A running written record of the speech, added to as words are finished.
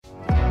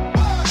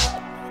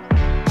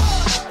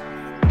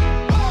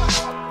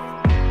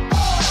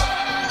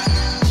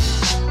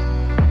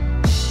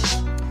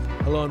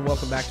everyone.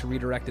 Welcome back to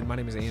Redirected. My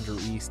name is Andrew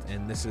East,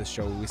 and this is a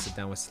show where we sit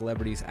down with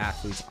celebrities,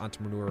 athletes,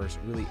 entrepreneurs,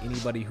 really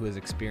anybody who has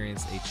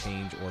experienced a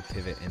change or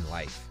pivot in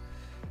life.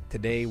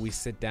 Today, we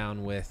sit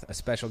down with a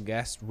special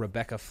guest,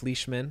 Rebecca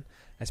Fleischman,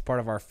 as part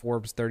of our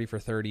Forbes 30 for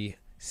 30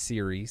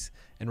 series.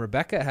 And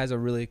Rebecca has a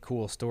really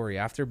cool story.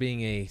 After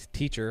being a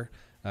teacher,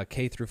 a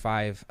K through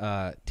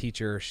 5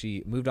 teacher,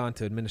 she moved on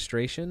to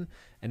administration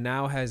and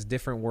now has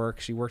different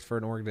work. She worked for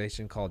an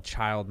organization called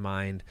Child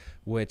Mind,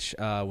 which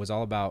was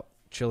all about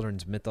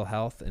children's mental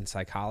health and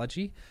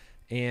psychology.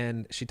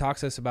 And she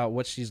talks to us about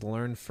what she's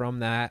learned from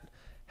that,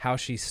 how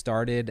she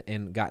started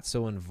and got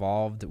so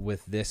involved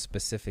with this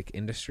specific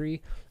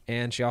industry.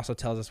 And she also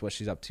tells us what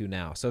she's up to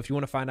now. So if you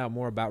want to find out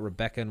more about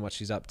Rebecca and what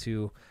she's up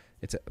to,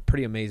 it's a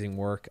pretty amazing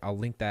work. I'll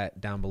link that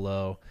down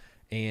below.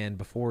 And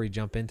before we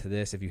jump into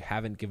this, if you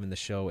haven't given the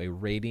show a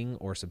rating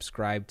or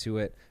subscribe to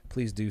it,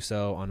 please do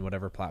so on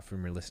whatever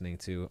platform you're listening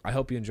to. I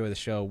hope you enjoy the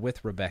show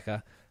with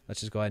Rebecca.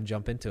 Let's just go ahead and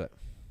jump into it.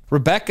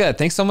 Rebecca,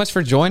 thanks so much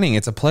for joining.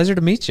 It's a pleasure to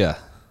meet you.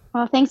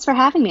 Well, thanks for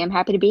having me. I'm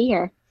happy to be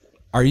here.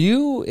 Are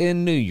you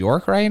in New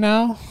York right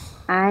now?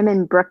 I'm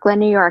in Brooklyn,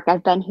 New York.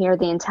 I've been here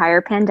the entire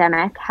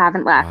pandemic.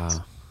 Haven't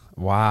left.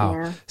 Wow.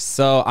 Yeah.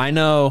 So I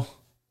know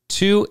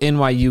 2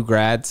 NYU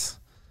grads.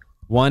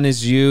 One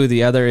is you.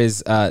 The other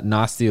is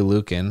Nastia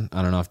Lukin.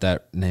 I don't know if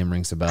that name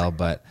rings a bell,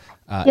 but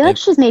I feel like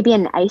she's maybe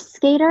an ice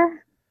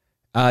skater.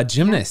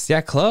 Gymnast.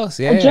 Yeah, close.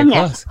 Yeah, A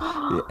gymnast.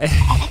 Close.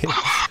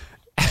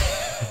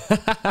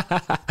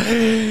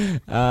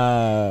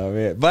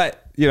 Man.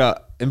 But,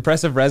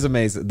 impressive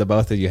resumes the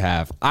both of you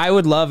have. I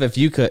would love if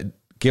you could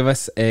give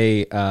us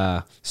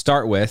a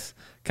start with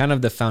kind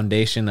of the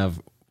foundation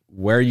of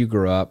where you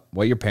grew up,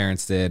 what your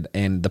parents did,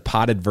 and the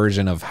potted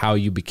version of how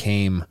you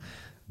became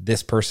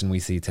this person we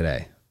see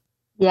today.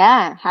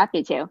 Yeah,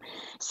 happy to.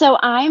 So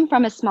I'm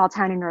from a small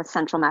town in north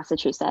central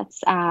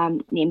Massachusetts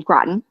named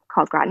Groton,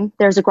 called Groton.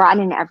 There's a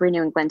Groton in every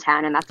New England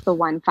town, and that's the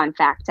one fun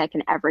fact I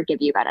can ever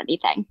give you about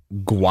anything.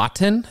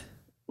 Groton?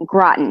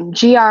 Groton,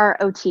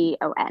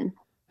 Groton.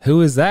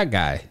 Who is that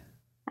guy?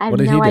 I have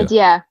no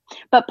idea.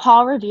 But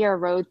Paul Revere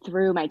rode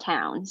through my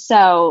town.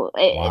 So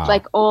it's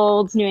like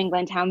old New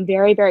England town,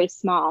 very, very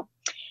small.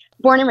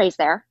 Born and raised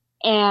there.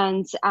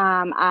 And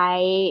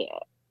I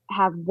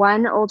have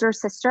one older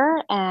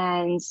sister,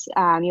 and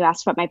you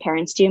asked what my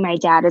parents do. My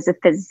dad is a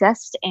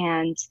physicist,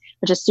 and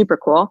which is super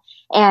cool.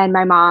 And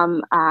my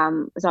mom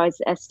was always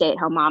a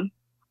stay-at-home mom,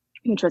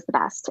 which was the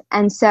best.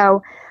 And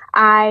so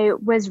I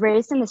was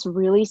raised in this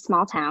really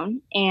small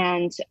town,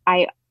 and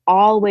I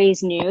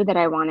always knew that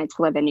I wanted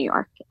to live in New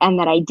York and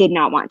that I did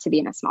not want to be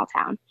in a small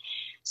town.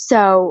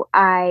 So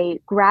I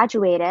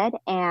graduated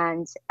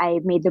and I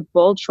made the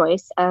bold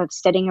choice of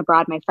studying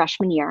abroad my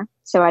freshman year.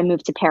 So I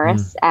moved to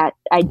Paris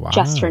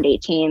just turned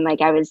 18. Like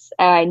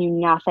I knew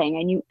nothing.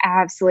 I knew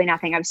absolutely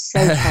nothing. I was so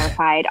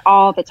terrified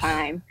all the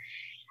time.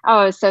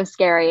 Oh, it was so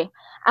scary.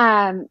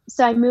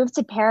 So I moved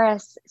to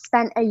Paris,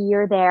 spent a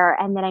year there,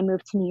 and then I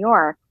moved to New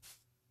York.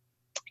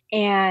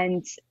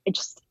 And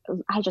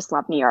I just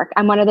love New York.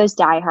 I'm one of those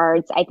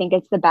diehards. I think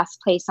it's the best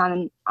place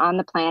on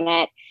the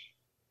planet.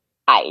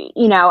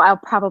 I'll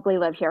probably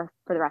live here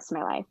for the rest of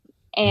my life.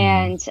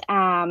 And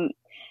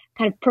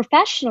kind of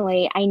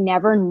professionally, I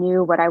never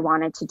knew what I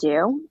wanted to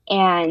do.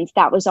 And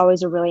that was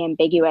always a really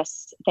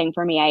ambiguous thing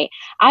for me.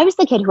 I was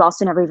the kid who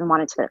also never even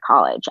wanted to go to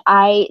college.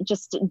 I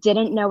just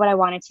didn't know what I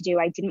wanted to do.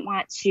 I didn't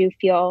want to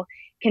feel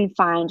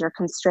confined or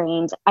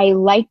constrained. I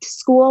liked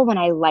school when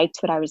I liked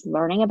what I was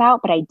learning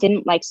about, but I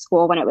didn't like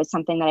school when it was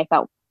something that I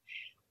felt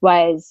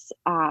was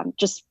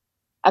just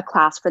a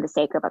class for the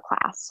sake of a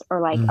class,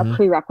 or like a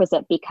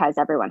prerequisite because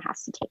everyone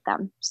has to take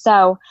them.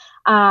 So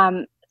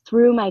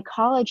through my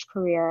college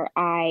career,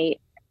 I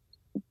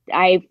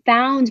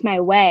found my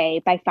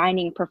way by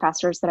finding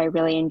professors that I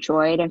really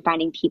enjoyed and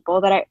finding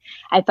people that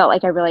I felt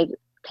like I really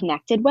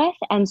connected with.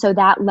 And so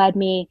that led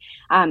me,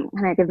 kind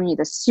of giving you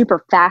the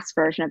super fast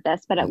version of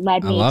this, but it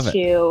led me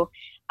to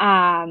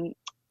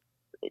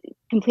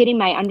completing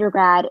my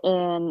undergrad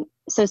in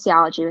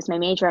sociology was my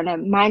major, and a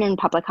minor in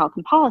public health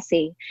and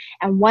policy.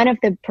 And one of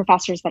the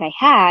professors that I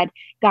had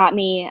got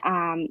me,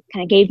 kind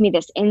of gave me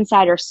this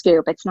insider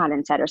scoop. It's not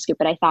insider scoop,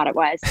 but I thought it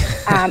was,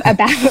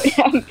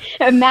 about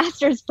a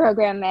master's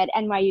program at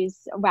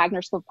NYU's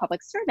Wagner School of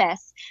Public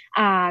Service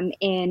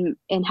in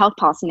health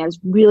policy. And I was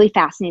really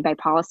fascinated by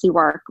policy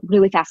work,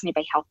 really fascinated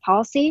by health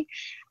policy.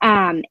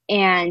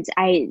 And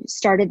I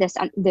started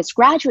this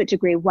graduate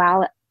degree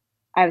while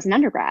I was an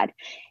undergrad.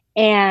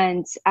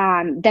 And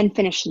then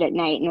finished it at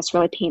night in this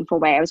really painful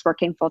way. I was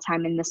working full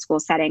time in the school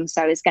setting,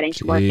 so I was getting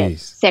to work at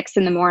 6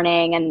 a.m.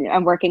 and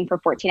I'm working for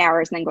 14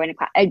 hours and then going to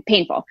class.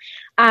 Painful,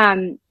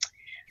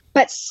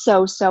 but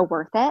so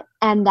worth it.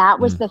 And that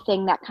was the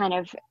thing that kind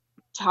of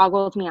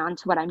toggled me on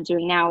to what I'm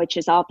doing now, which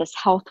is all this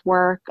health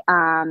work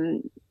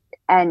and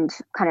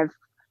kind of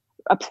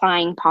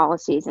applying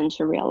policies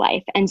into real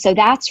life. And so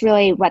that's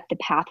really what the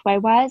pathway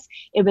was.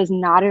 It was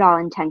not at all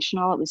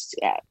intentional. It was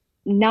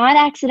not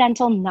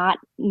accidental,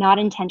 not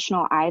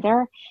intentional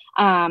either.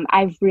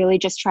 I've really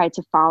just tried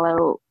to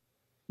follow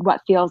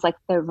what feels like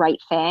the right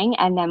thing.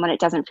 And then when it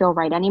doesn't feel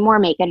right anymore,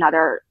 make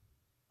another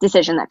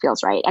decision that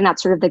feels right. And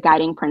that's sort of the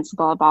guiding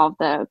principle of all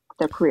of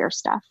the career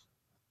stuff.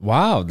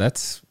 Wow.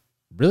 That's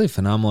really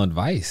phenomenal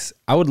advice.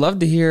 I would love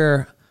to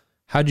hear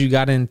how'd you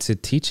got into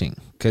teaching?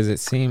 Because it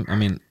seemed, I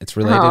mean, it's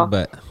related,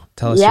 but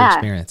tell us your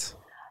experience.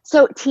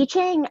 So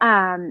teaching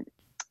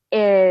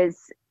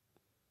is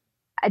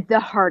the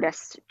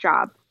hardest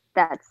job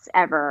that's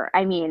ever,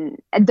 I mean,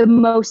 the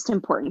most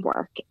important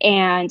work.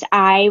 And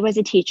I was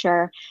a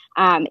teacher.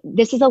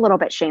 This is a little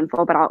bit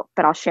shameful, but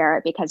I'll share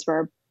it because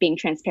we're being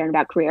transparent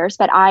about careers.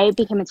 But I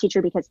became a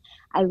teacher because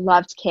I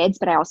loved kids,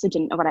 but I also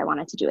didn't know what I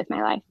wanted to do with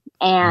my life.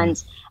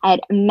 And I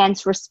had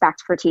immense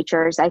respect for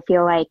teachers. I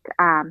feel like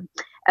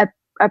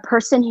a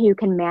person who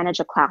can manage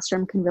a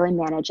classroom can really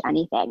manage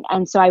anything.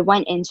 And so I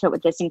went into it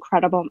with this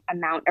incredible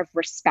amount of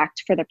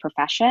respect for the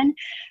profession.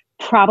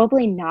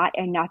 Probably not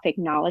enough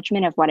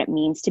acknowledgement of what it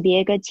means to be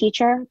a good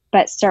teacher,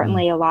 but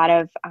certainly a lot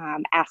of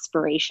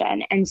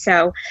aspiration. And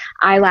so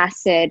I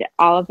lasted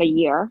all of a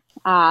year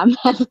as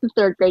a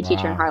third grade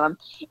teacher in Harlem.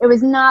 It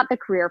was not the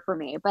career for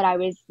me, but I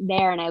was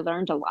there and I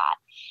learned a lot.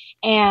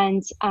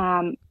 And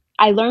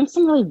I learned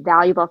some really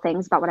valuable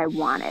things about what I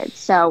wanted.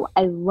 So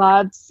I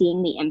loved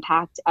seeing the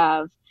impact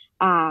of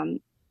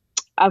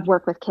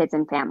work with kids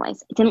and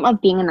families. I didn't love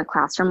being in the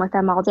classroom with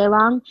them all day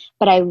long,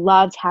 but I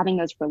loved having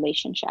those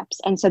relationships.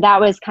 And so that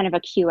was kind of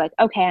a cue, like,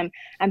 okay,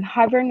 I'm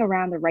hovering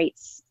around the right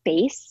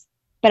space,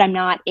 but I'm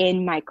not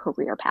in my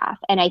career path.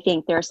 And I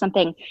think there's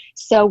something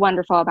so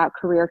wonderful about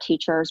career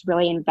teachers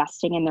really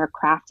investing in their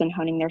craft and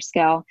honing their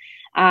skill.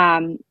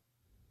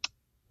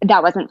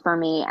 That wasn't for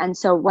me. And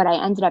so what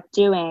I ended up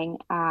doing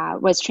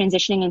was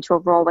transitioning into a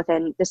role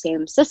within the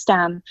same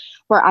system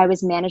where I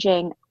was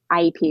managing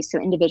IEPs, so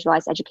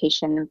individualized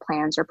education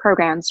plans or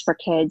programs for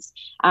kids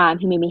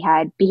who maybe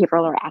had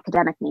behavioral or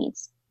academic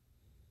needs.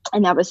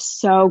 And that was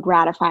so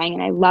gratifying.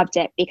 And I loved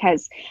it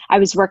because I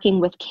was working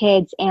with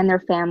kids and their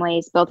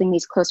families, building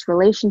these close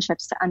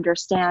relationships to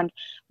understand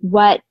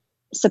what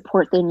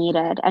support they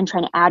needed and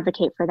trying to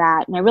advocate for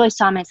that. And I really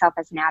saw myself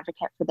as an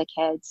advocate for the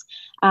kids,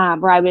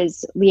 where I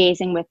was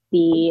liaising with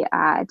the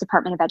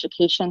Department of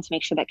Education to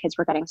make sure that kids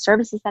were getting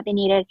services that they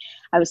needed.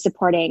 I was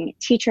supporting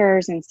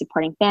teachers and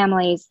supporting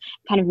families,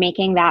 kind of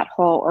making that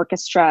whole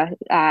orchestra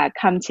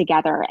come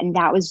together. And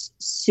that was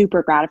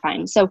super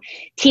gratifying. So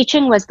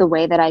teaching was the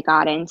way that I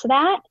got into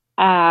that.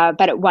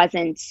 But it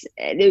wasn't,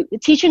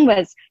 teaching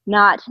was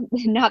not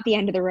the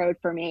end of the road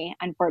for me,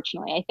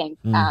 unfortunately, I think.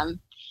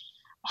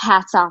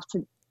 Hats off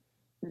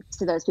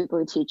to those people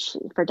who teach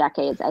for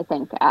decades. I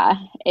think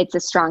it's a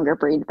stronger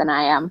breed than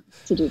I am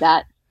to do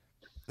that.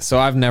 So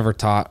I've never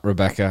taught,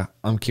 Rebecca.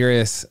 I'm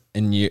curious,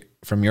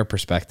 from your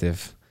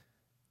perspective,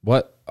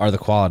 what are the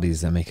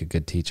qualities that make a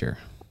good teacher?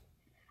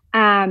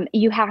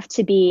 You have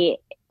to be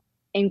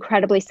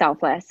incredibly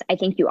selfless. I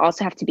think you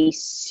also have to be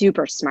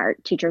super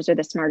smart. Teachers are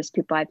the smartest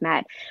people I've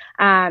met.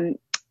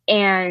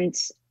 And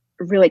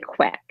really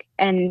quick.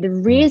 And the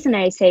reason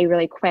I say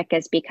really quick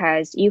is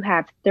because you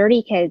have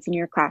 30 kids in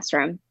your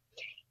classroom.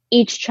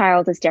 Each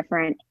child is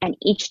different and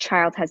each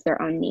child has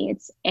their own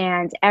needs.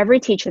 And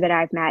every teacher that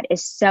I've met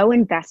is so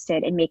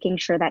invested in making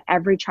sure that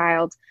every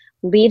child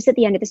leaves at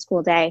the end of the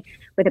school day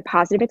with a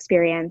positive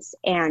experience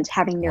and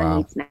having their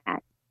needs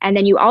met. And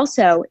then you have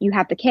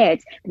the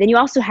kids, but then you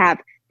also have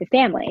the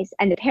families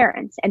and the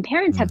parents, and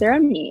parents have their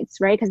own needs,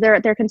 right? Because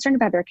they're concerned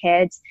about their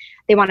kids.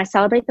 They want to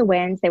celebrate the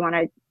wins. They want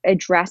to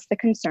address the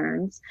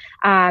concerns.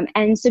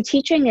 And so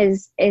teaching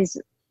is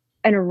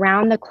an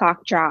around the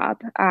clock job.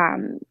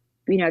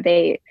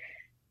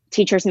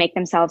 Teachers make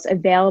themselves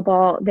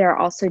available. There are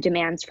also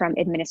demands from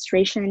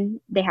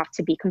administration. They have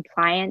to be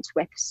compliant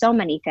with so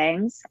many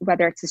things,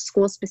 whether it's a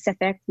school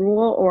specific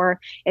rule or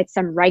it's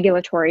some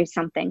regulatory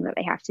something that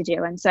they have to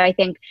do. And so I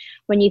think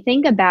when you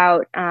think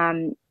about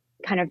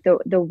kind of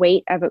the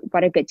weight of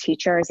what a good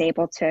teacher is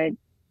able to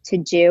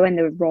do and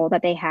the role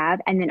that they have,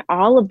 and then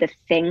all of the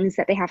things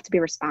that they have to be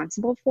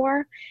responsible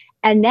for.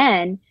 And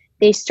then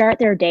they start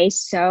their day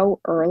so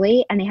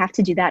early and they have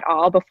to do that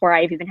all before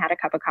I've even had a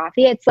cup of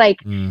coffee. It's like,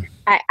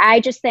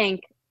 I just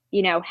think,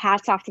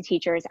 hats off to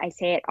teachers. I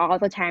say it all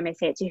the time. I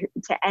say it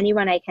to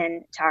anyone I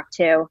can talk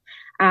to.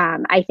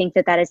 I think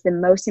that is the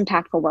most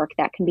impactful work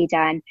that can be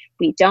done.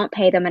 We don't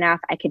pay them enough.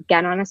 I could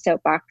get on a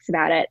soapbox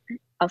about it.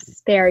 I'll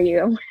spare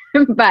you,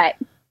 but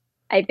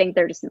I think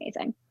they're just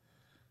amazing.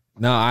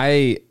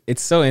 No,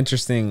 it's so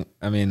interesting.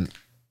 I mean,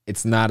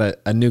 it's not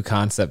a new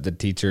concept that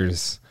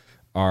teachers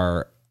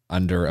are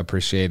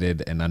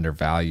underappreciated and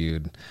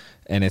undervalued.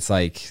 And it's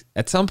like,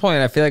 at some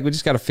point, I feel like we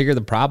just got to figure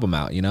the problem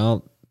out,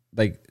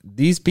 like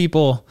these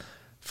people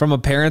from a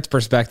parent's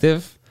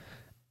perspective,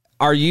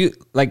 are you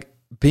like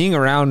being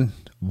around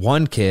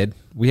one kid?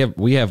 We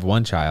have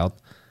one child.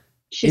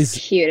 She's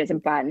cute as a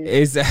button.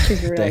 She's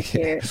really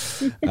cute.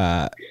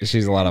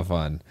 She's a lot of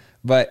fun,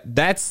 but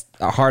that's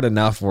hard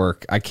enough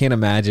work. I can't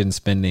imagine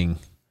spending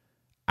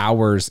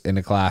hours in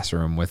a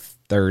classroom with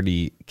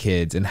 30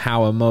 kids and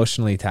how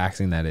emotionally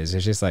taxing that is.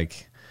 It's just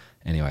like,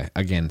 Anyway,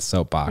 again,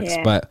 soapbox.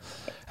 Yeah. But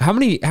how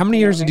many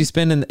years did you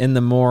spend in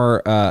the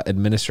more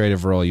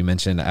administrative role you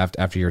mentioned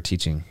after you were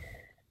teaching?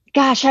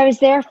 Gosh, I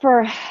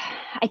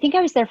think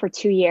I was there for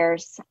 2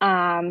 years.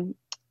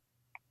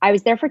 I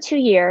was there for 2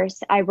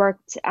 years.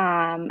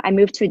 I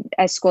moved to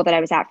a school that I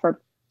was at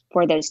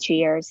for those 2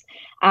 years.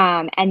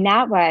 And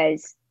that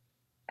was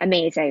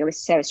amazing. It was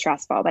so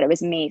stressful, but it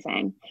was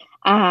amazing.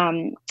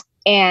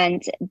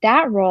 And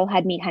that role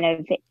had me kind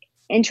of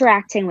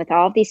interacting with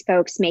all of these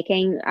folks,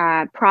 making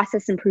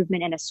process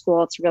improvement in a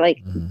school to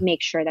really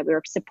make sure that we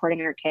were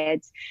supporting our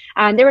kids.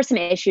 There were some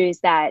issues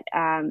that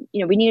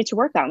we needed to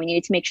work on. We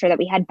needed to make sure that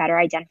we had better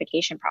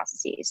identification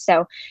processes.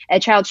 So a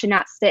child should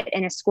not sit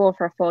in a school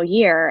for a full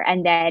year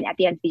and then at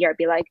the end of the year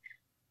be like,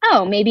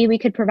 oh, maybe we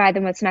could provide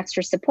them with some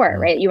extra support,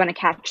 right? You want to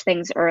catch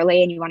things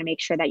early and you want to make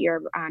sure that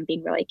you're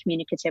being really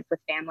communicative with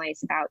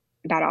families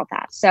about all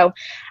that. So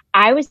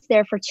I was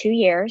there for 2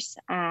 years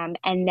and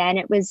then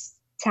it was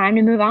time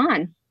to move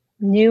on,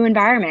 new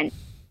environment.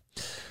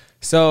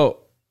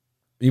 So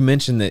you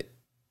mentioned that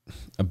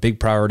a big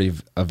priority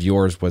of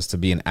yours was to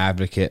be an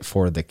advocate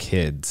for the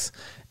kids,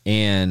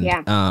 and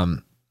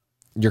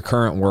your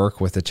current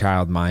work with the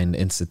Child Mind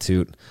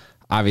Institute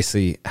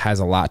obviously has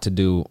a lot to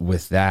do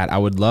with that. I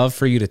would love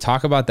for you to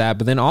talk about that,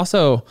 but then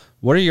also,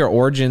 what are your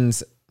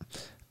origins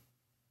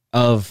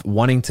of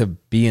wanting to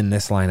be in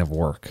this line of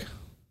work?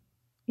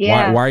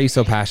 Yeah. Why are you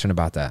so passionate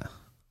about that?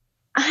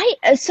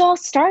 So I'll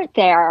start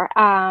there.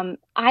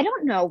 I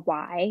don't know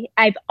why.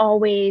 I've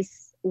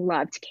always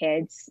loved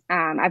kids.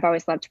 I've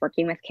always loved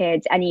working with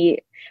kids.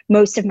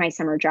 Most of my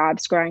summer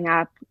jobs growing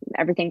up,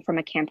 everything from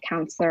a camp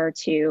counselor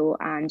to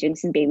doing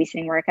some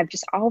babysitting work, I've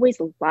just always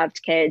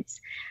loved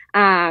kids.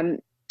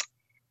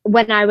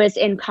 When I was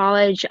in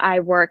college, I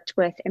worked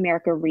with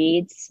America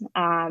Reads,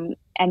 and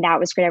that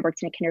was great. I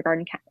worked in a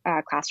kindergarten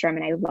classroom,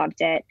 and I loved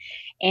it.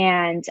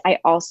 And I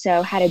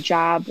also had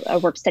a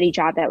work study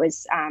job that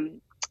was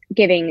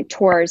giving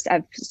tours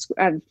of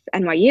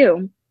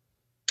NYU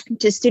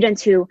to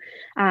students who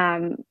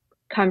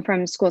come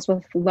from schools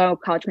with low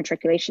college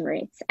matriculation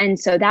rates. And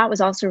so that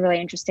was also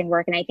really interesting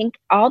work. And I think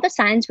all the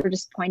signs were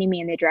just pointing me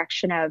in the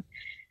direction of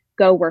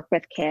go work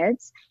with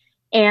kids.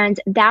 And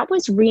that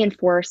was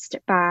reinforced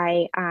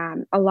by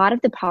a lot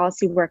of the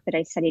policy work that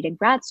I studied in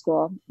grad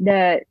school.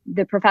 The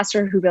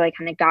professor who really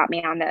kind of got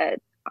me on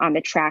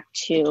the track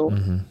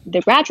to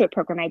the graduate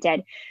program I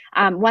did,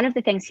 one of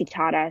the things he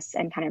taught us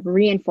and kind of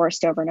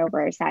reinforced over and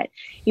over is that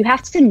you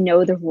have to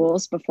know the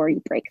rules before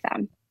you break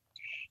them.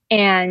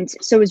 And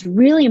so it was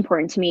really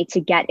important to me to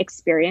get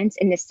experience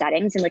in the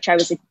settings in which I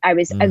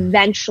was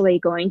eventually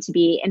going to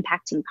be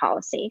impacting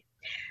policy.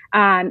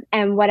 And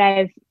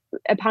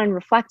upon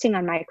reflecting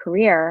on my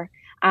career,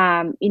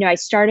 I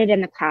started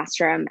in the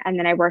classroom, and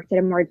then I worked at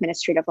a more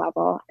administrative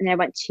level, and I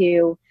went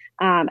to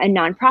a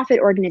nonprofit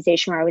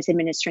organization where I was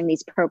administering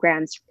these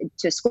programs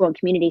to school and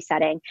community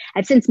setting.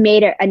 I've since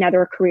made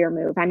another career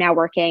move. I'm now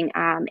working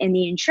in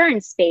the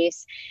insurance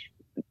space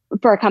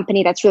for a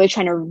company that's really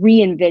trying to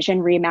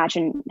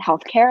reimagine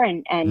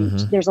healthcare, and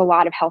there's a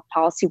lot of health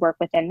policy work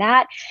within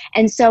that.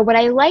 And so what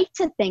I like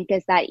to think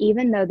is that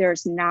even though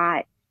there's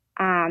not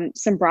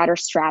some broader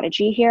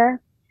strategy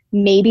here,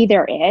 maybe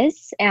there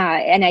is,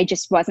 and I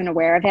just wasn't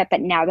aware of it.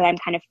 But now that I'm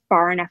kind of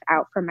far enough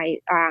out from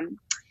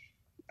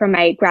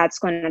my grad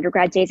school and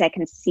undergrad days, I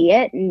can see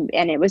it, and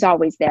it was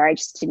always there. I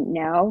just didn't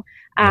know.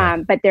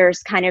 But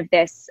there's kind of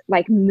this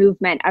like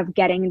movement of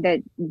getting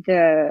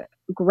the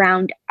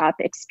ground up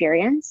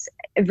experience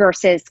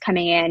versus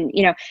coming in.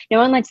 No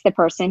one likes the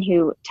person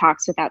who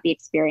talks without the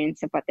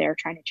experience of what they're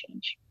trying to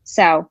change.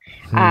 So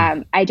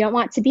I don't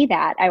want to be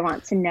that. I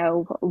want to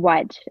know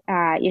what,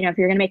 if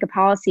you're going to make a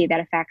policy that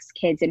affects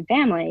kids and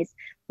families,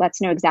 let's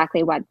know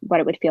exactly what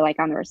it would feel like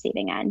on the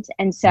receiving end.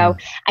 And so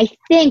I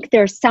think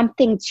there's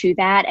something to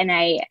that. And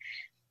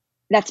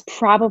there's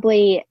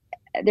probably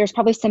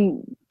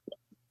some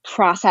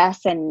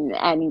process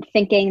and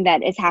thinking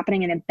that is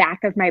happening in the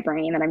back of my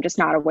brain that I'm just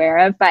not aware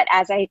of. But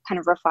as I kind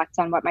of reflect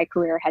on what my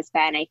career has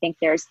been, I think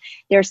there's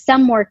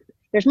more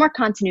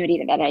continuity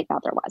than I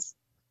thought there was.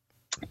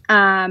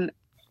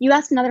 You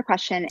asked another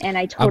question and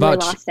I totally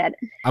lost it.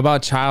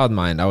 About Child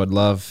Mind. I would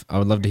love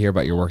to hear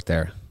about your work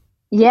there.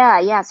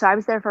 Yeah. So I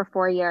was there for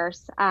 4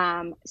 years.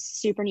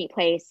 Super neat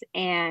place.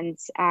 And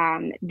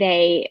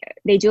they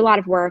do a lot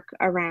of work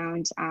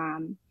around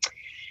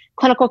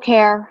clinical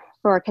care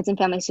for kids and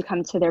families who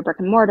come to their brick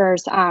and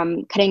mortars,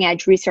 cutting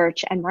edge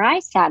research. And where I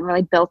sat and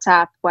really built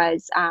up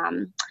was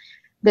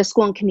the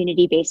school and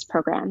community-based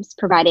programs,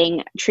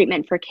 providing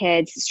treatment for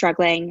kids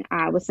struggling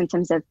with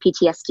symptoms of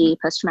PTSD,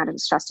 post-traumatic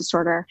stress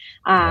disorder,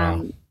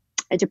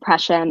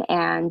 depression,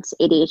 and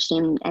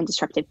ADHD and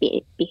destructive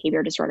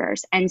behavior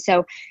disorders. And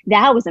so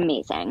that was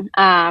amazing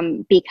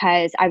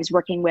because I was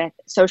working with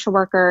social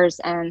workers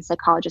and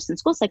psychologists and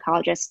school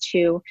psychologists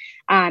to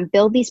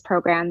build these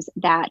programs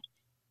that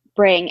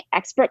bring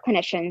expert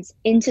clinicians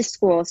into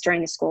schools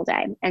during the school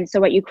day. And so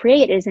what you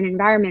create is an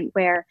environment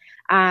where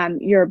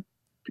you're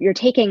you're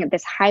taking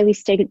this highly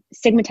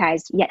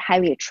stigmatized yet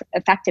highly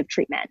effective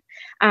treatment,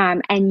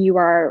 and you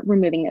are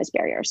removing those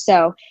barriers.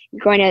 So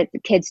you're going to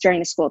kids during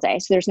the school day,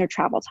 so there's no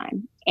travel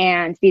time,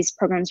 and these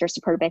programs are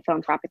supported by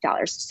philanthropic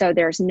dollars, so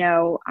there's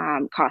no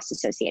cost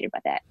associated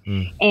with it.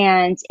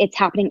 And it's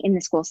happening in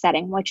the school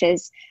setting, which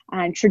is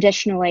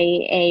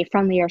traditionally a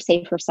friendlier,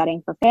 safer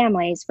setting for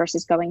families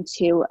versus going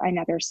to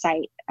another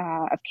site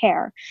of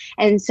care.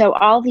 And so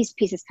all these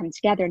pieces come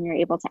together, and you're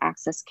able to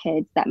access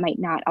kids that might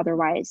not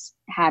otherwise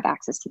have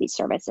access to these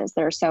services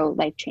that are so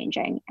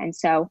life-changing. And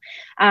so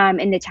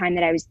in the time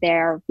that I was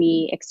there,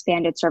 we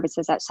expanded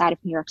services outside of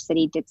New York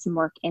City, did some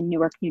work in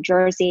Newark, New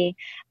Jersey,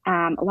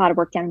 a lot of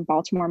work down in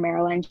Baltimore,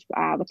 Maryland,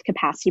 with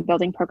capacity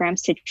building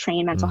programs to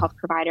train mental health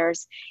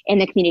providers in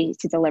the community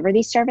to deliver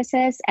these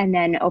services, and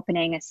then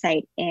opening a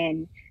site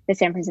in the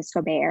San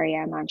Francisco Bay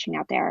Area and launching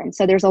out there. And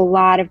so there's a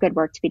lot of good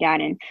work to be done.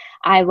 And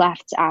I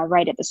left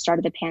right at the start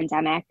of the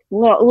pandemic, a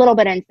little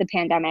bit into the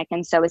pandemic,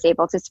 and so was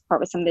able to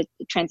support with some of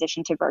the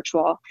transition to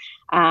virtual,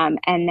 and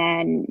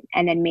then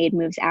made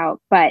moves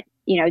out. But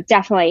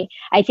definitely,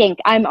 I think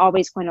I'm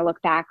always going to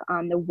look back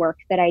on the work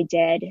that I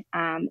did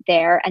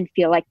there and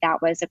feel like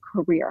that was a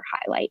career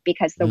highlight,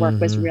 because the work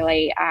was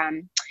really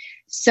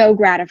so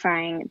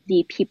gratifying.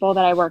 The people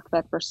that I worked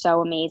with were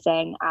so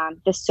amazing.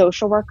 The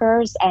social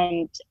workers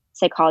and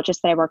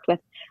psychologists that I worked with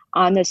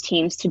on those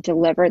teams to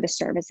deliver the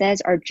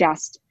services are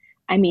just,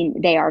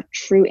 they are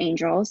true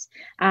angels.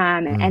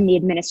 And the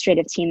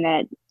administrative team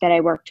that I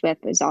worked with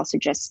was also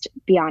just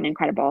beyond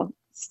incredible.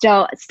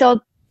 Still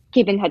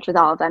keep in touch with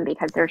all of them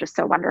because they're just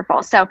so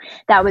wonderful. So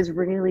that was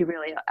really,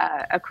 really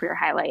a career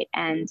highlight,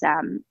 and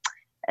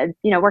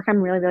work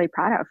I'm really, really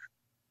proud of.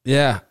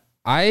 Yeah.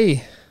 You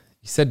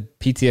said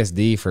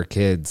PTSD for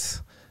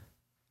kids.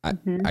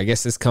 I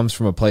guess this comes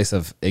from a place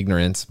of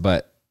ignorance,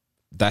 but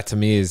that to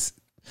me is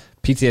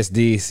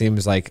PTSD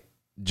seems like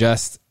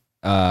just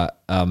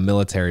a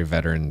military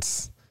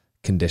veterans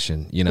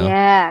condition,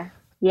 Yeah.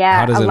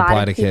 How does it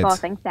apply to kids? People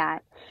think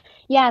that.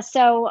 Yeah.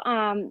 So,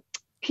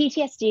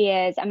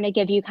 PTSD is, I'm going to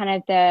give you kind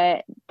of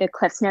the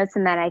Cliffs Notes,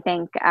 and then I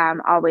think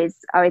always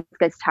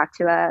good to talk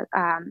to a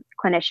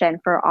clinician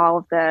for all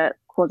of the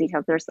cool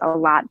details. There's a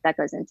lot that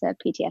goes into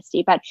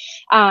PTSD, but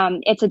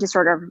it's a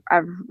disorder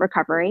of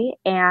recovery,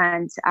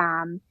 and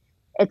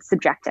it's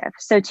subjective.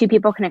 So two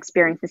people can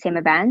experience the same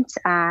event,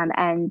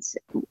 and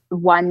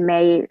one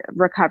may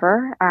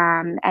recover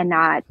and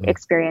not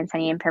experience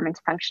any impairment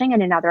to functioning,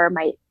 and another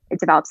might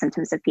develop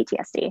symptoms of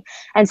PTSD.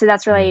 And so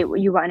that's really,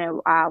 you want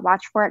to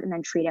watch for it and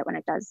then treat it when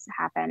it does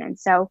happen. And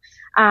so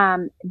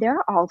there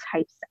are all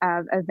types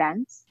of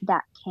events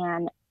that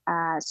can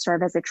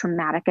serve as a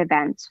traumatic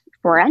event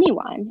for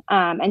anyone.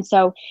 And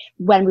so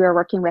when we were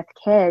working with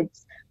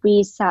kids,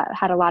 we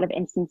had a lot of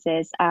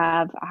instances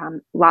of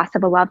loss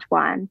of a loved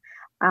one,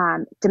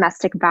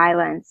 domestic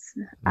violence,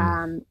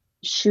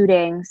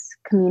 shootings,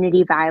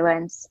 community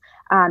violence,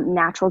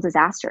 natural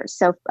disasters.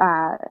 So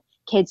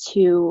kids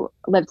who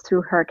lived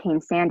through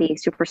Hurricane Sandy,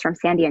 Superstorm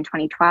Sandy in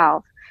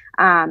 2012,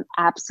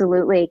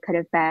 absolutely could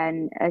have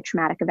been a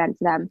traumatic event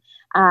for them.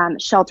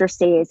 Shelter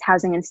stays,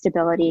 housing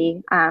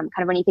instability, kind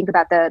of when you think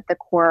about the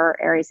core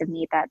areas of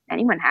need that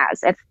anyone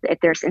has, if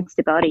there's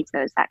instability to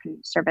those, that can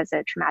serve as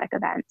a traumatic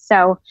event.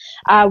 So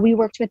we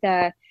worked with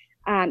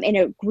in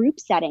a group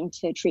setting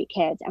to treat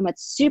kids. And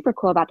what's super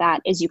cool about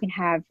that is you can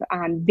have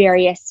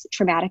various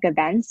traumatic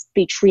events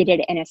be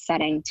treated in a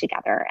setting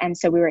together. And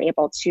so we were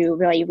able to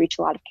really reach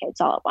a lot of kids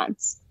all at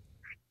once.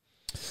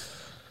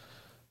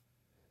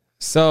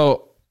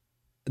 So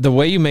the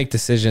way you make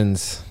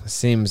decisions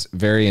seems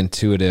very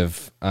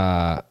intuitive,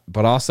 but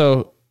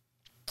also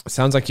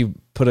sounds like you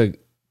put a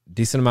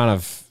decent amount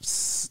of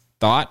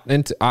thought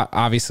into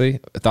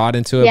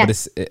it, yeah.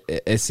 But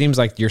it seems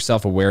like your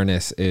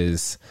self-awareness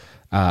is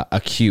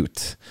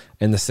acute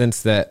in the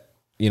sense that,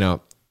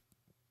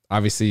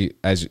 obviously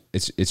as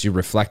it's you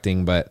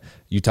reflecting, but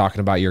you talking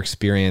about your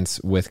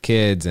experience with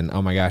kids and,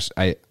 oh my gosh,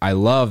 I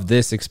love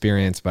this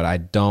experience, but I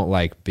don't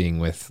like being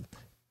with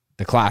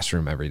the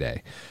classroom every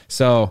day.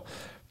 So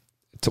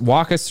to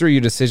walk us through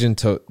your decision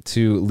to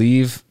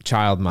leave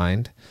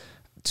Childmind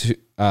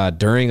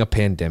during a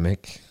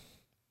pandemic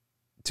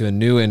to a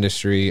new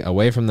industry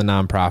away from the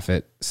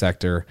nonprofit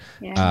sector.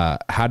 Yeah.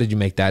 How did you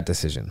make that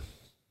decision?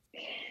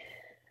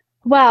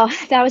 Well,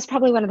 that was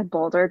probably one of the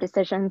bolder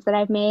decisions that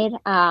I've made.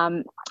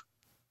 And,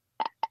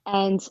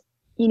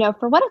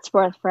 for what it's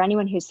worth, for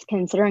anyone who's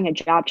considering a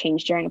job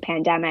change during a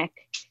pandemic,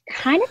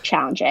 kind of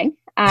challenging.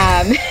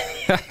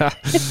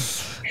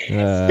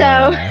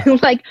 So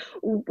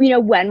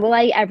when will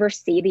I ever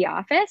see the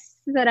office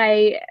that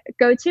I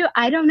go to?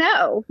 I don't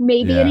know.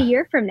 Maybe in a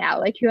year from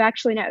now, who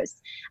actually knows?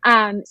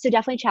 So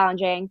definitely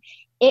challenging.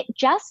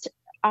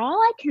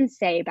 All I can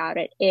say about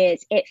it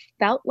is it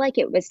felt like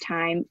it was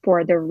time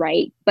for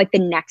the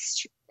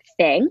next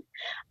thing.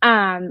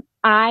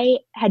 I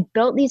had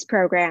built these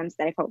programs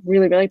that I felt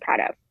really, really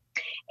proud of.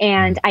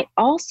 And I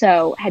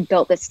also had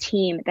built this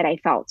team that I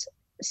felt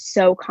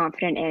so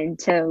confident in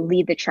to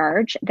lead the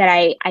charge that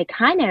I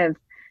kind of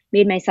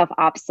made myself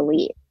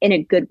obsolete in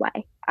a good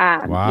way.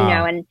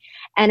 Wow. And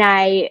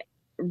I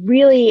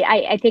really,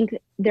 I think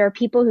there are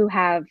people who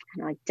have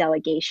kind of like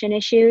delegation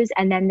issues.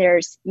 And then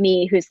there's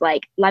me who's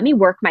like, let me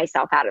work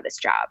myself out of this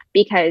job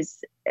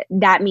because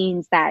that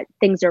means that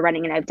things are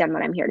running and I've done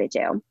what I'm here to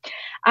do.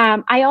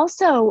 I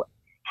also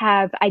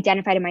have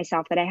identified in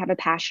myself that I have a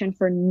passion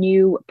for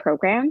new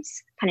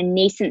programs, kind of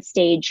nascent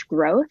stage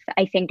growth,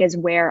 I think is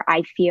where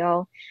I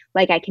feel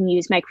like I can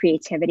use my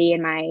creativity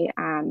and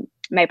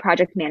my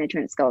project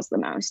management skills the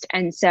most.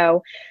 And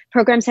so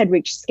programs had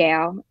reached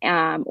scale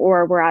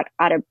or were at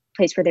a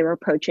place where they were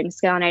approaching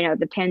scale. And I know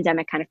the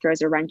pandemic kind of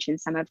throws a wrench in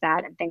some of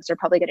that, and things are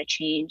probably going to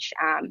change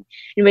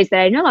in ways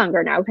that I no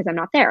longer know because I'm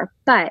not there.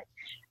 But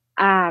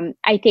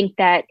I think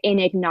that in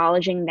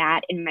acknowledging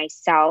that in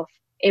myself,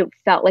 it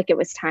felt like it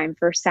was time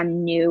for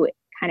some new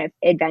kind of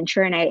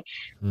adventure. And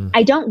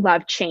I don't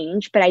love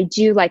change, but I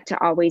do like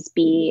to always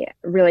be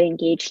really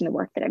engaged in the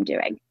work that I'm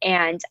doing.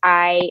 And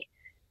I,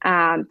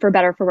 for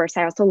better or for worse,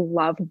 I also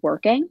love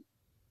working.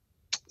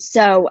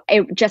 So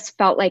it just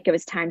felt like it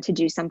was time to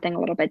do something a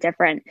little bit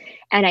different.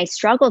 And I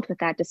struggled with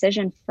that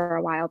decision for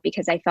a while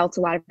because I felt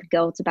a lot of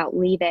guilt about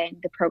leaving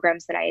the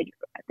programs that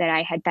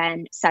I had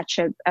been such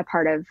a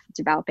part of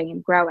developing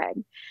and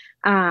growing.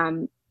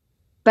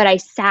 But I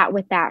sat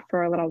with that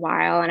for a little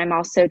while, and I'm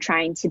also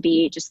trying to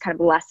be just kind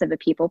of less of a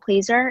people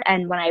pleaser.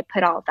 And when I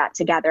put all of that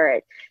together,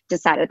 it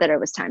decided that it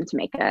was time to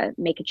make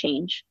a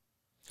change.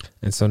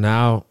 And so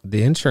now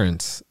the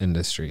insurance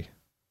industry.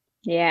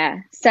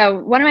 Yeah. So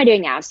what am I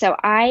doing now? So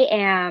I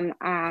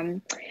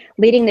am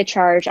leading the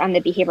charge on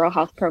the behavioral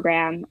health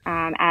program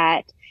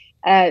at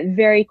a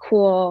very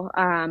cool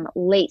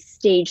late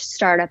stage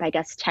startup. I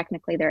guess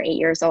technically they're 8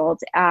 years old.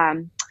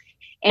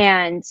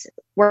 And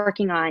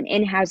working on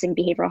in-housing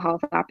behavioral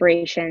health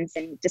operations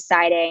and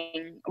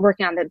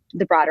working on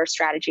the broader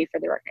strategy for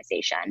the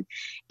organization.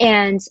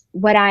 And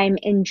what I'm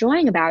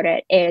enjoying about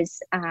it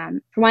is,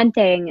 for one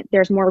thing,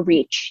 there's more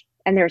reach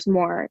and there's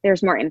more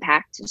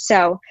impact.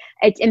 So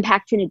it's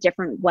impact in a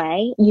different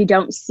way. You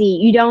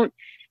don't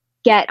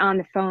get on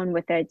the phone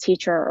with a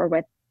teacher or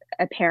with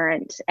a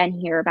parent and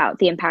hear about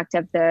the impact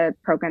of the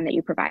program that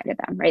you provided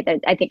them, right?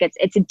 I think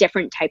it's a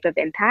different type of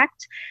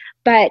impact,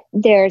 but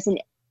there's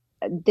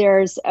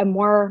a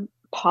more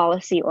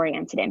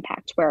policy-oriented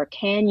impact where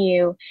can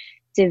you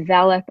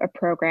develop a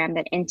program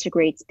that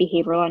integrates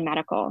behavioral and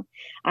medical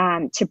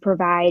to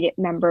provide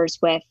members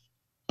with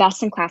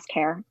best-in-class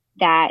care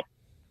that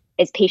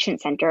is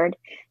patient-centered,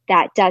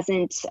 that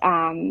doesn't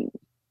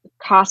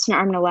cost an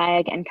arm and a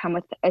leg and come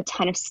with a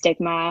ton of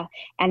stigma,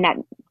 and that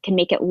can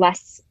make it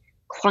less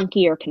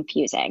clunky or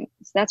confusing.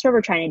 So that's what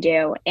we're trying to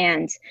do.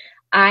 And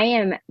I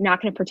am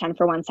not going to pretend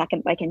for 1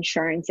 second like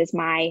insurance is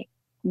my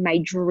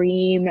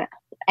dream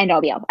end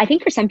all be all. I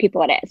think for some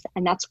people it is,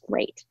 and that's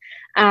great.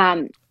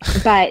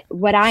 But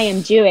what I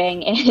am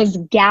doing is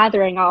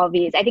gathering all of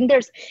these. I think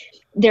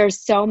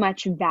there's so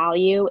much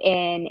value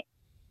in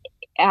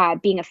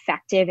being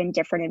effective in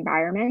different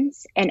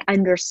environments and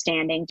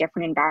understanding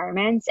different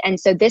environments. And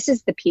so this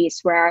is the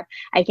piece where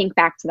I think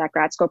back to that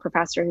grad school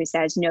professor who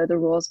says, know the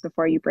rules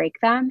before you break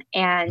them.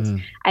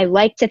 And I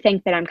like to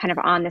think that I'm kind of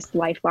on this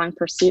lifelong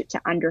pursuit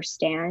to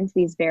understand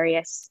these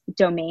various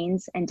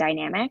domains and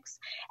dynamics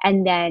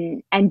and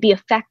be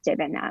effective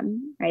in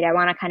them, right? I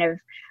want to kind of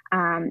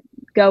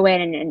go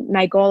in and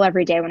my goal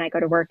every day when I go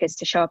to work is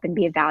to show up and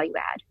be a value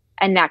add.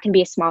 And that can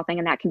be a small thing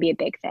and that can be a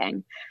big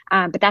thing.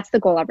 But that's the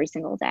goal every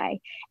single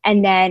day.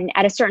 And then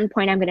at a certain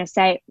point, I'm going to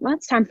say, well,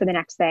 it's time for the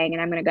next thing.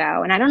 And I'm going to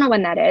go. And I don't know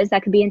when that is.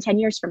 That could be in 10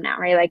 years from now,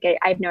 right? Like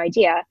I have no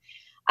idea.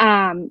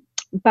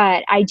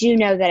 But I do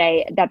know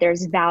that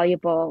there's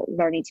valuable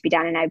learning to be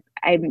done. And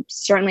I'm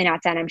certainly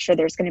not done. I'm sure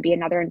there's going to be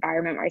another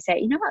environment where I say,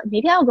 you know what,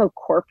 maybe I'll go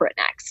corporate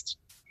next.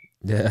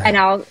 Yeah. And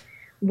I'll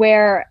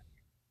wear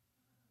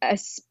a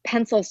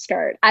pencil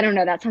skirt. I don't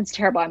know. That sounds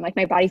terrible. I'm like,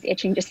 my body's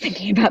itching just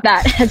thinking about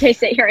that as I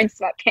sit here in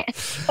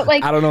sweatpants. But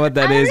like, I don't know what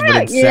that is,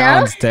 but it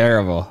sounds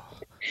terrible.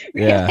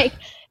 Yeah. Like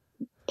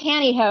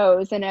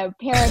pantyhose and a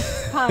pair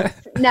of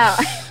pumps. No,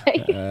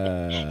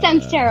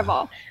 sounds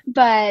terrible.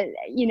 But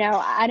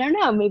I don't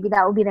know. Maybe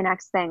that will be the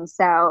next thing.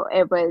 So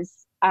it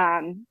was,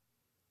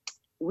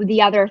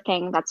 the other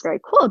thing that's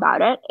very cool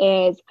about it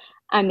is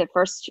I'm the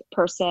first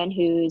person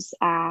who's,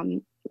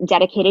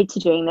 dedicated to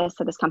doing this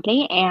for this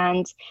company.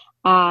 And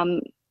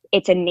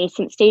it's a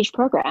nascent stage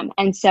program.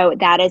 And so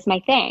that is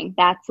my thing.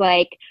 That's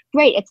like,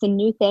 great. It's a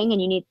new thing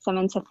and you need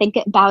someone to think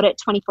about it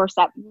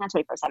 24/7, not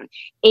 24/7,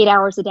 8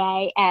 hours a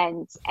day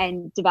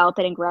and develop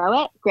it and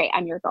grow it. Great.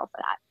 I'm your girl for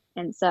that.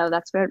 And so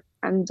that's what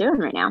I'm doing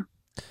right now.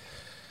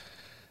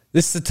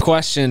 This is a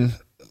question,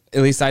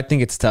 at least I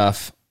think it's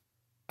tough.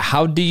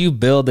 How do you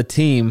build a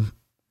team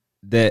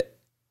that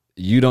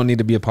you don't need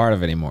to be a part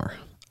of anymore?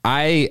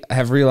 I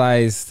have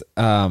realized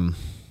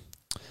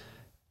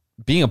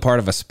being a part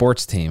of a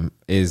sports team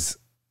is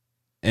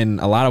in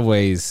a lot of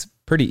ways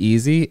pretty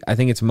easy. I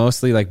think it's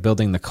mostly like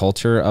building the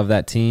culture of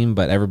that team,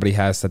 but everybody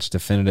has such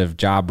definitive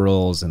job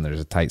roles and there's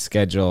a tight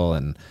schedule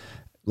and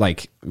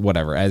like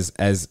whatever. As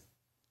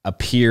a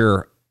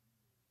peer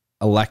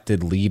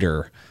elected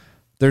leader,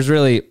 there's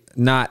really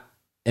not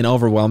an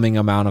overwhelming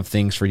amount of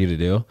things for you to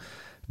do.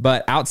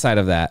 But outside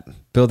of that,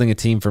 building a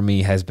team for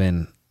me has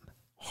been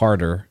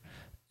harder.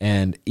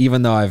 And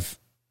even though I've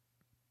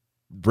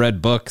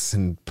read books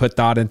and put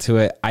thought into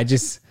it,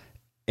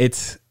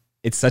 it's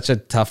such a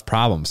tough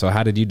problem. So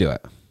how did you do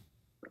it?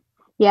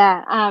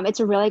 Yeah, it's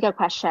a really good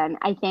question.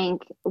 I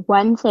think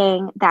one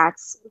thing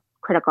that's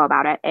critical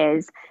about it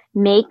is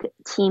make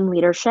team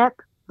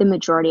leadership the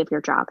majority of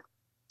your job.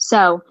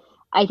 So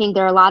I think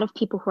there are a lot of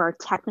people who are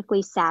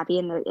technically savvy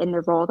in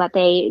the role that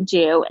they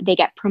do. They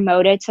get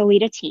promoted to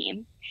lead a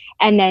team,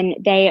 and then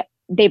they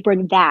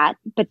bring that,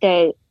 but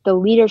the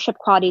leadership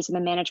qualities and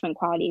the management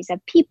qualities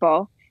of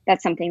people,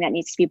 that's something that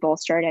needs to be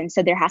bolstered. And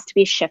so there has to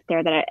be a shift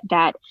there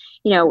that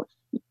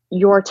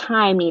your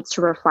time needs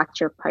to reflect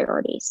your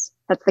priorities.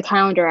 That's the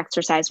calendar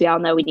exercise we all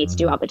know we need to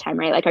do all the time,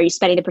 right? Like, are you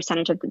spending the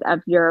percentage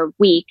of your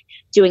week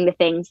doing the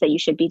things that you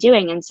should be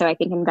doing? And so I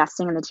think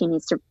investing in the team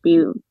needs to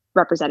be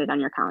represented on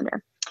your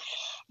calendar.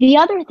 The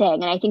other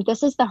thing, and I think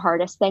this is the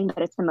hardest thing,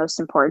 but it's the most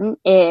important,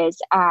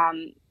 is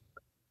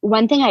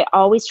one thing I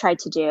always tried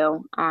to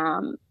do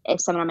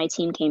if someone on my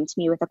team came to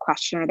me with a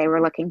question or they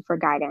were looking for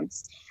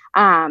guidance,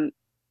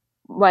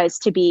 was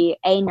to be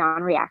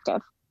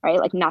non-reactive, right?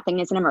 Like, nothing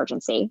is an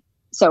emergency.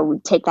 So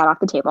take that off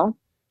the table.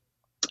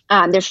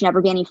 There should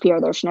never be any fear.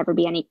 There should never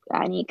be any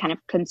kind of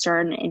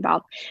concern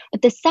involved.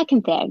 But the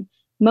second thing,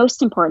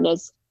 most important,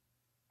 is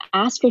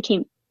ask your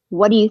team,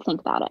 what do you think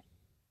about it?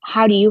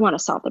 How do you want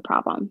to solve the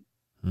problem?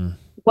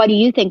 What do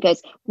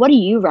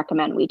you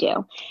recommend we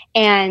do?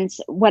 And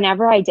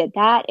whenever I did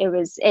that,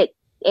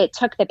 it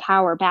took the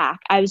power back.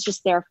 I was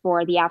just there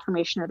for the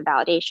affirmation or the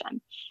validation.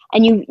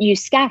 And you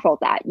scaffold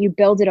that, you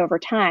build it over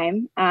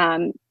time.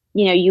 I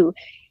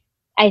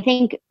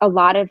think a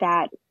lot of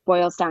that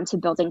boils down to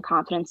building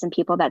confidence in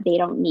people that they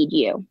don't need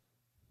you.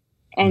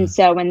 And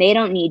so when they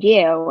don't need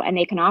you and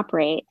they can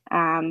operate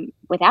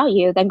without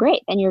you, then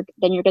great. Then you're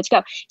good to go.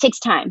 It takes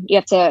time. You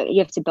have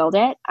to build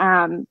it.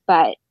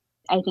 But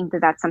I think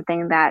that's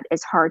something that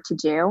is hard to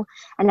do.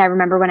 And I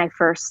remember when I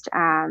first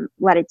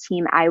led a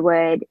team, I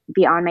would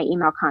be on my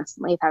email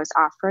constantly if I was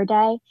off for a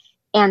day,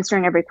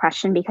 answering every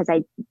question, because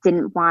I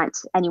didn't want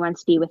anyone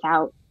to be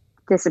without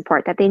the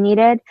support that they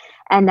needed.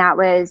 And that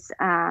was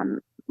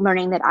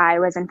learning that I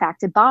was in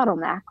fact a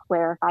bottleneck,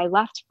 where if I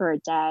left for a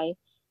day,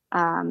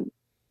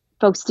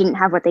 folks didn't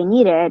have what they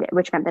needed,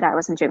 which meant that I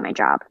wasn't doing my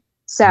job.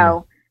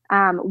 So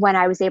when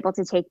I was able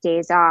to take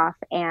days off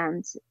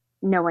and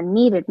no one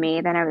needed me,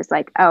 then I was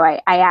like, oh,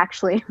 I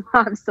actually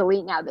am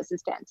obsolete now. This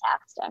is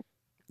fantastic.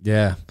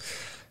 Yeah.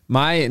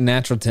 My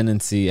natural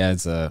tendency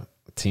as a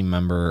team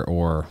member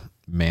or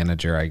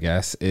manager, I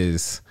guess,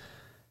 is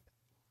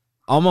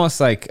almost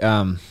like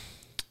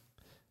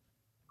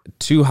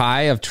too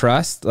high of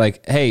trust.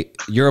 Like, hey,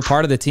 you're a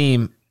part of the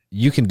team,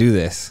 you can do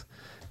this.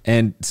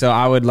 And so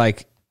I would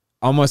like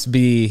almost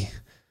be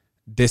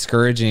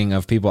discouraging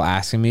of people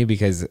asking me,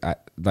 because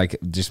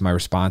just my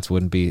response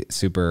wouldn't be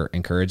super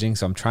encouraging.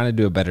 So I'm trying to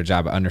do a better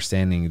job of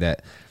understanding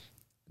that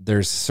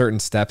there's certain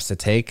steps to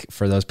take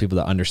for those people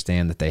to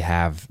understand that they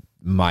have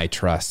my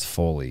trust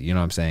fully. You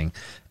know what I'm saying?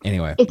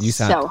 Anyway, it's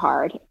so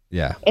hard.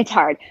 Yeah, it's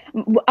hard.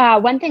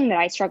 One thing that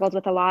I struggled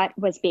with a lot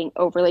was being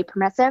overly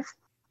permissive.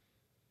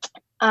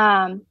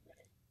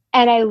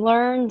 And I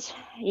learned,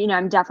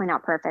 I'm definitely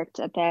not perfect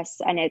at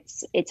this, and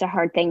it's a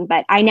hard thing,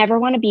 but I never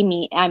want to be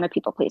mean. I'm a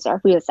people pleaser,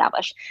 we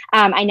established.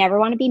 I never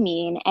want to be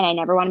mean, and I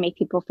never want to make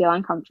people feel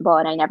uncomfortable,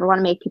 and I never want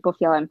to make people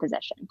feel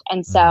impositioned.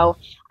 And so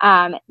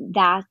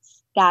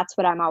that's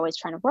what I'm always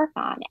trying to work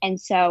on. And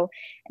so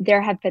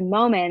there have been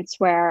moments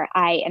where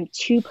I am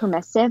too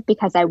permissive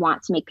because I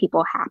want to make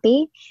people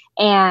happy.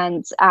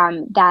 And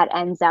that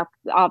ends up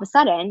all of a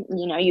sudden,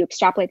 you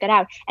extrapolate that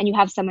out and you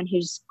have someone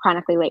who's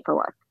chronically late for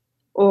work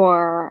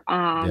or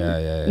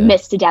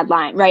missed a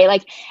deadline, right?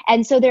 Like,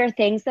 and so there are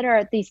things that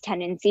are these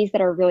tendencies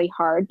that are really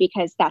hard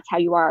because that's how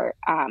you are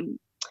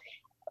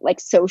like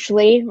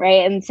socially,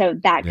 right? And so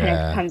that kind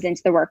of comes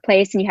into the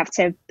workplace, and you have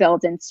to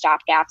build in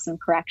stop gaps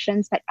and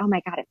corrections. But oh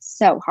my God, it's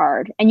so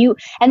hard. And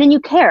then you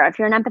care. If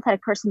you're an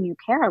empathetic person, you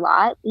care a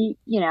lot.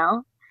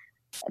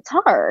 It's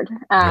hard.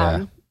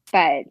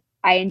 But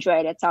I enjoy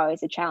it. It's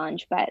always a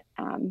challenge. But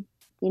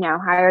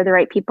hire the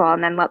right people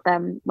and then let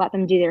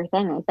them do their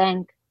thing.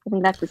 I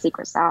think that's the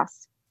secret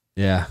sauce.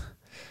 Yeah.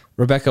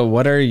 Rebecca,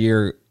 what are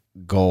your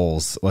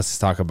goals? Let's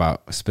talk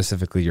about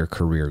specifically your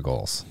career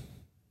goals.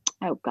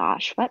 Oh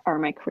gosh, what are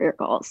my career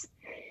goals?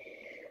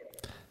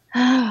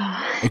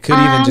 It could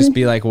even just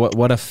be like,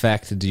 what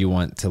effect do you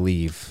want to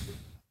leave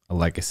a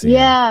legacy?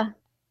 Yeah.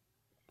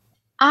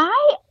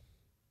 For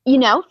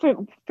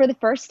the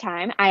first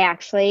time,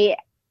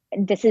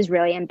 this is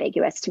really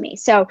ambiguous to me.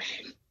 So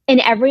in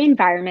every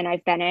environment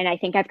I've been in, I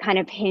think I've kind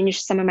of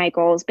hinged some of my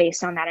goals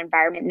based on that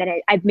environment. And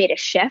then I've made a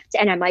shift,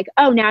 and I'm like,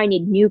 oh, now I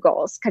need new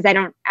goals because I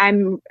don't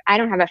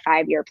have a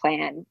 5-year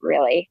plan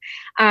really.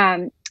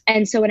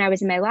 And so when I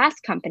was in my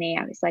last company,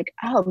 I was like,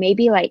 oh,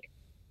 maybe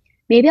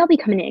I'll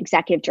become an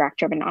executive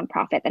director of a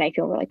nonprofit that I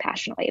feel really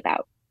passionately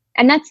about.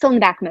 And that's still in the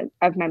back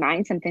of my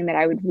mind, something that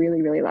I would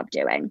really, really love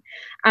doing.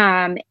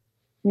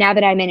 now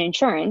that I'm in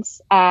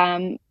insurance, do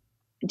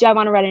I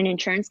want to run an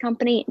insurance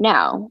company?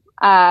 No.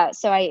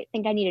 So I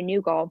think I need a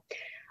new goal.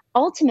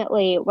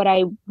 Ultimately, what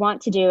I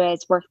want to do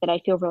is work that I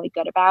feel really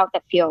good about,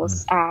 that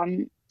feels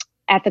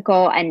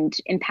ethical and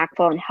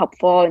impactful and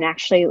helpful, and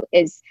actually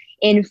is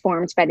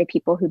informed by the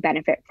people who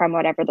benefit from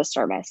whatever the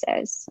service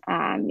is.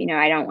 I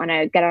don't want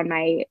to get on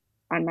my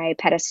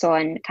pedestal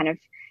and kind of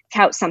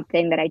tout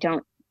something that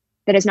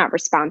is not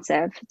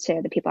responsive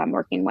to the people I'm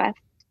working with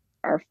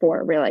or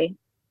for, really.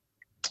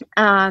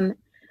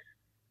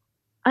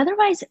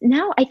 Otherwise,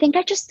 no, I think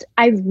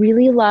I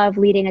really love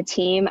leading a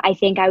team. I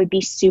think I would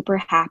be super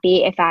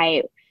happy if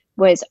I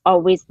was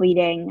always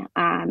leading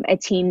a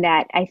team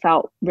that I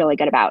felt really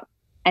good about.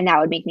 And that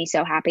would make me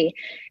so happy.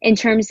 In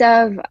terms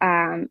of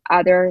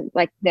other,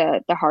 like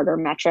the harder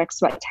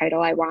metrics, what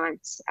title I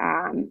want,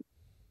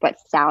 what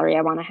salary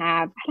I want to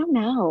have, I don't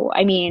know.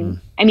 I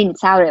mean,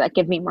 salary, like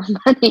give me more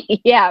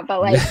money. Yeah.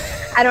 But like,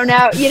 I don't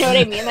know. You know what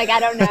I mean? Like, I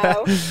don't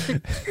know.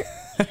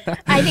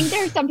 I think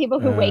there are some people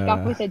who wake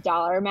up with a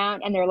dollar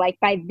amount and they're like,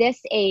 by this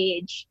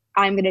age,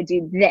 I'm going to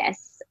do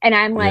this. And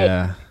I'm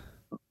like,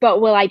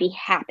 but will I be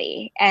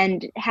happy?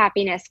 And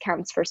happiness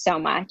counts for so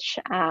much.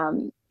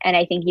 And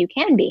I think you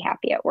can be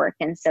happy at work.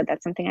 And so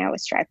that's something I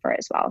always strive for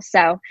as well.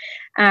 So,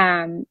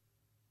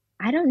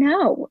 I don't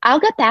know. I'll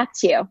get back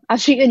to you. I'll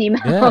shoot you an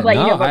email. I'll let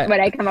you know when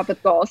I come up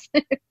with goals.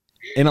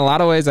 In a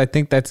lot of ways, I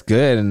think that's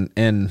good.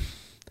 And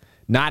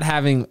not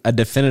having a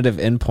definitive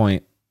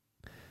endpoint,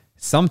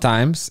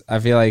 sometimes I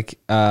feel like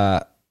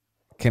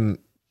can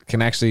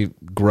actually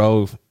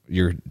grow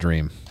your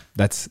dream.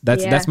 That's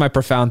my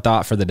profound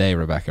thought for the day,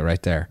 Rebecca,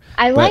 right there.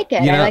 I like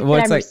it. I like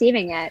that I'm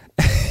receiving it.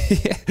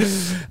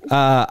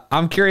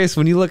 I'm curious,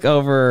 when you look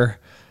over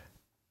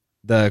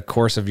the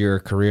course of your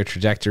career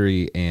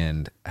trajectory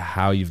and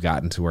how you've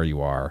gotten to where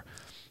you are,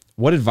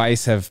 what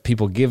advice have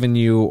people given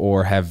you,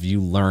 or have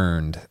you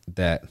learned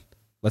that,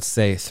 let's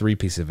say, 3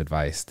 pieces of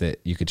advice that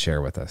you could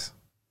share with us?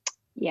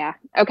 Yeah.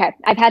 Okay.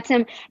 I've had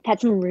some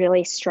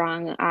really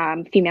strong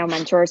female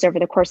mentors over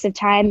the course of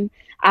time,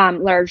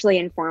 largely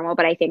informal,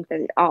 but I think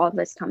that all of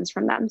this comes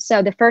from them.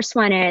 So the first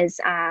one is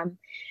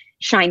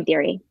shine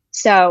theory.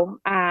 So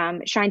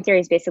shine theory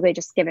is basically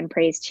just giving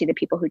praise to the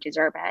people who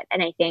deserve it.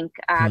 And I think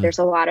there's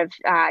a lot of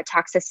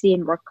toxicity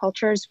in work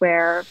cultures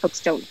where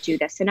folks don't do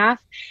this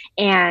enough.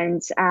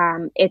 And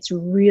it's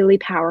really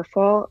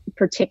powerful,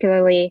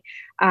 particularly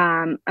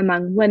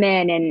among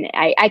women. And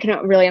I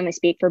can really only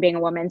speak for being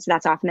a woman. So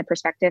that's often the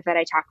perspective that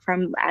I talk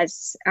from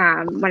as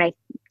when I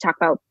talk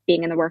about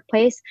being in the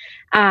workplace.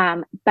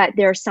 But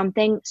there's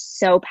something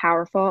so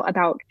powerful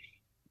about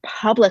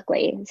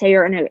publicly, say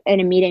you're in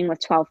a meeting with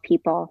 12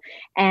 people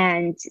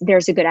and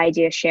there's a good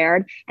idea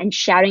shared, and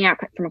shouting out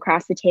from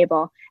across the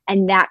table,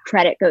 and that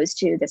credit goes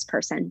to this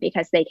person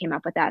because they came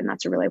up with that, and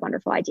that's a really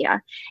wonderful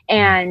idea.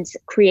 And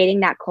creating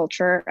that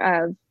culture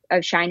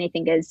of shine, I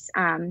think is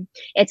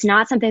it's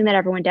not something that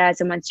everyone does,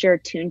 and once you're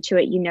attuned to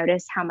it, you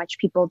notice how much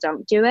people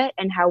don't do it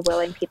and how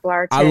willing people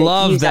are to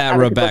use that,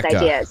 Rebecca.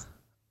 Ideas.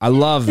 I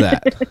love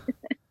that.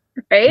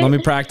 Right? Let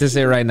me practice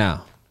it right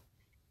now.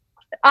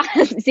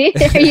 See,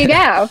 there you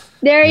go.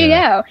 There you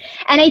go.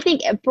 And I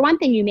think, for one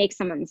thing, you make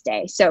someone's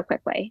day so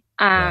quickly.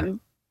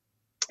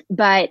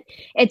 But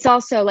it's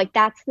also like,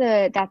 that's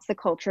the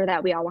culture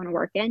that we all want to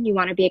work in. You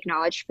want to be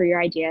acknowledged for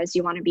your ideas.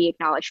 You want to be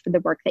acknowledged for the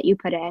work that you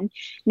put in.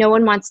 No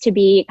one wants to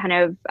be kind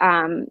of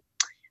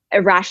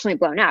irrationally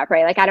blown up,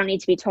 right? Like, I don't need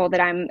to be told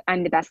that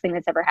I'm the best thing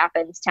that's ever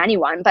happened to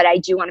anyone, but I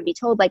do want to be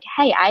told, like,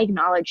 hey, I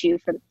acknowledge you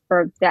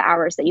for the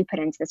hours that you put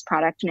into this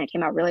product, and it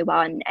came out really well,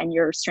 and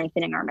you're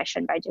strengthening our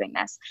mission by doing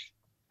this.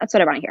 That's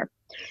what I want to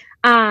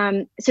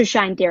hear. So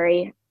shine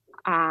theory.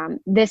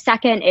 The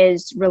second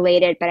is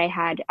related, but I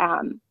had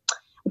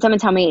someone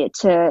tell me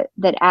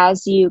that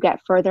as you get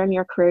further in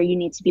your career, you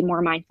need to be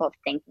more mindful of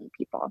thanking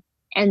people.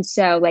 And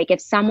so, like,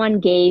 if someone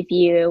gave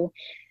you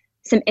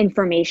some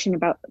information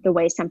about the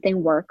way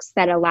something works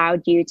that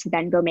allowed you to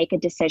then go make a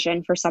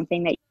decision for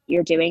something that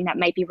you're doing that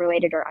might be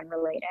related or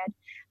unrelated,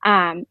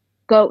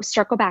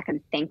 circle back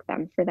and thank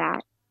them for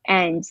that.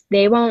 And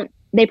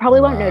they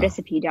probably won't notice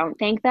if you don't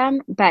thank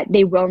them, but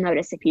they will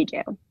notice if you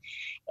do.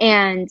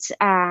 And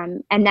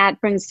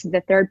that brings to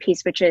the third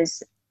piece, which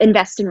is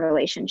invest in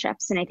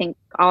relationships. And I think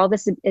all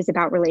this is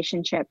about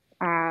relationship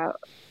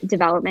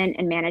development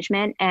and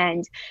management.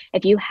 And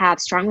if you have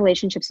strong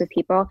relationships with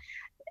people,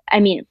 I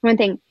mean, for one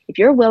thing, if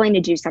you're willing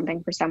to do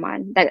something for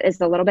someone that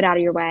is a little bit out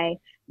of your way,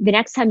 the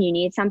next time you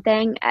need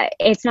something,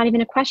 it's not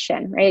even a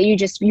question, right?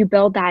 You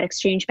build that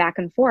exchange back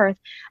and forth.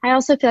 I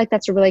also feel like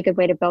that's a really good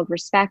way to build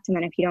respect. And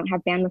then if you don't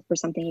have bandwidth for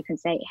something, you can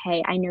say,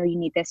 hey, I know you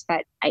need this,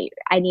 but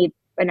I need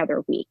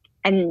another week.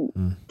 And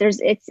there's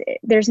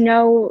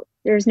no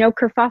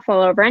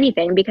kerfuffle over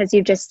anything, because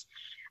you just,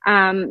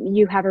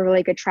 you have a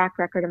really good track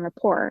record and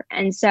rapport.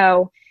 And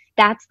so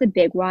that's the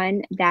big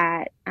one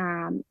that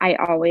I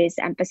always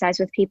emphasize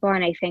with people.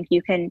 And I think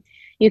you can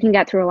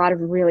get through a lot of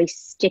really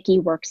sticky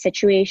work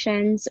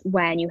situations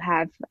when you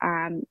have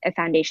a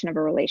foundation of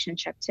a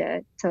relationship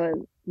to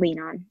lean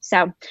on.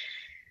 So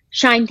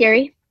shine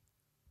theory,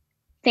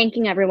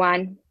 thanking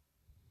everyone,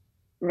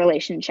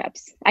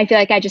 relationships. I feel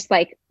like I just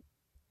like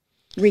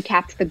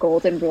recapped the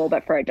golden rule,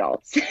 but for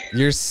adults.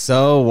 You're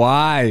so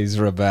wise,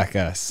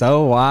 Rebecca.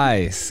 So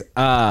wise.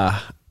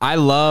 I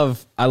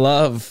love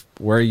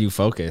where you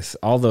focus.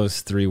 All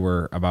those three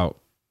were about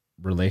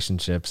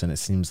relationships, and it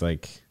seems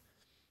like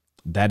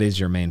that is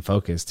your main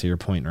focus, to your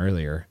point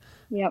earlier.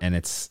 Yep. And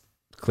it's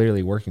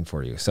clearly working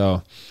for you.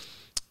 So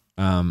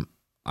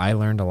I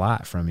learned a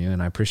lot from you,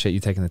 and I appreciate you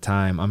taking the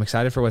time. I'm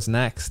excited for what's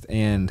next,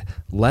 and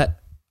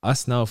let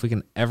us know if we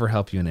can ever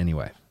help you in any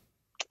way.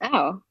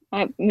 Oh,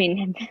 I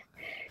mean,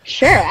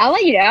 sure. I'll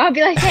let you know. I'll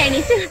be like, hey, I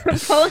need to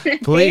pull in a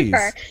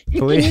favor.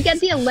 Can you get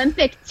the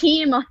Olympic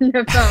team on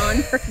the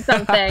phone or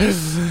something?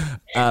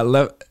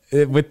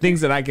 With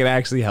things that I could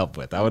actually help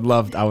with. I would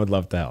love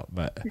to help,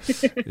 but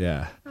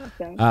yeah.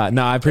 Awesome.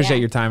 No, I appreciate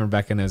your time,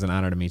 Rebecca, and it was an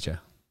honor to meet you.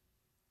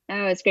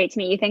 Oh, it's great to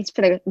meet you. Thanks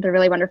for the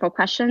really wonderful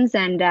questions,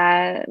 and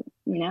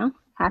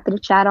happy to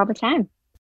chat all the time.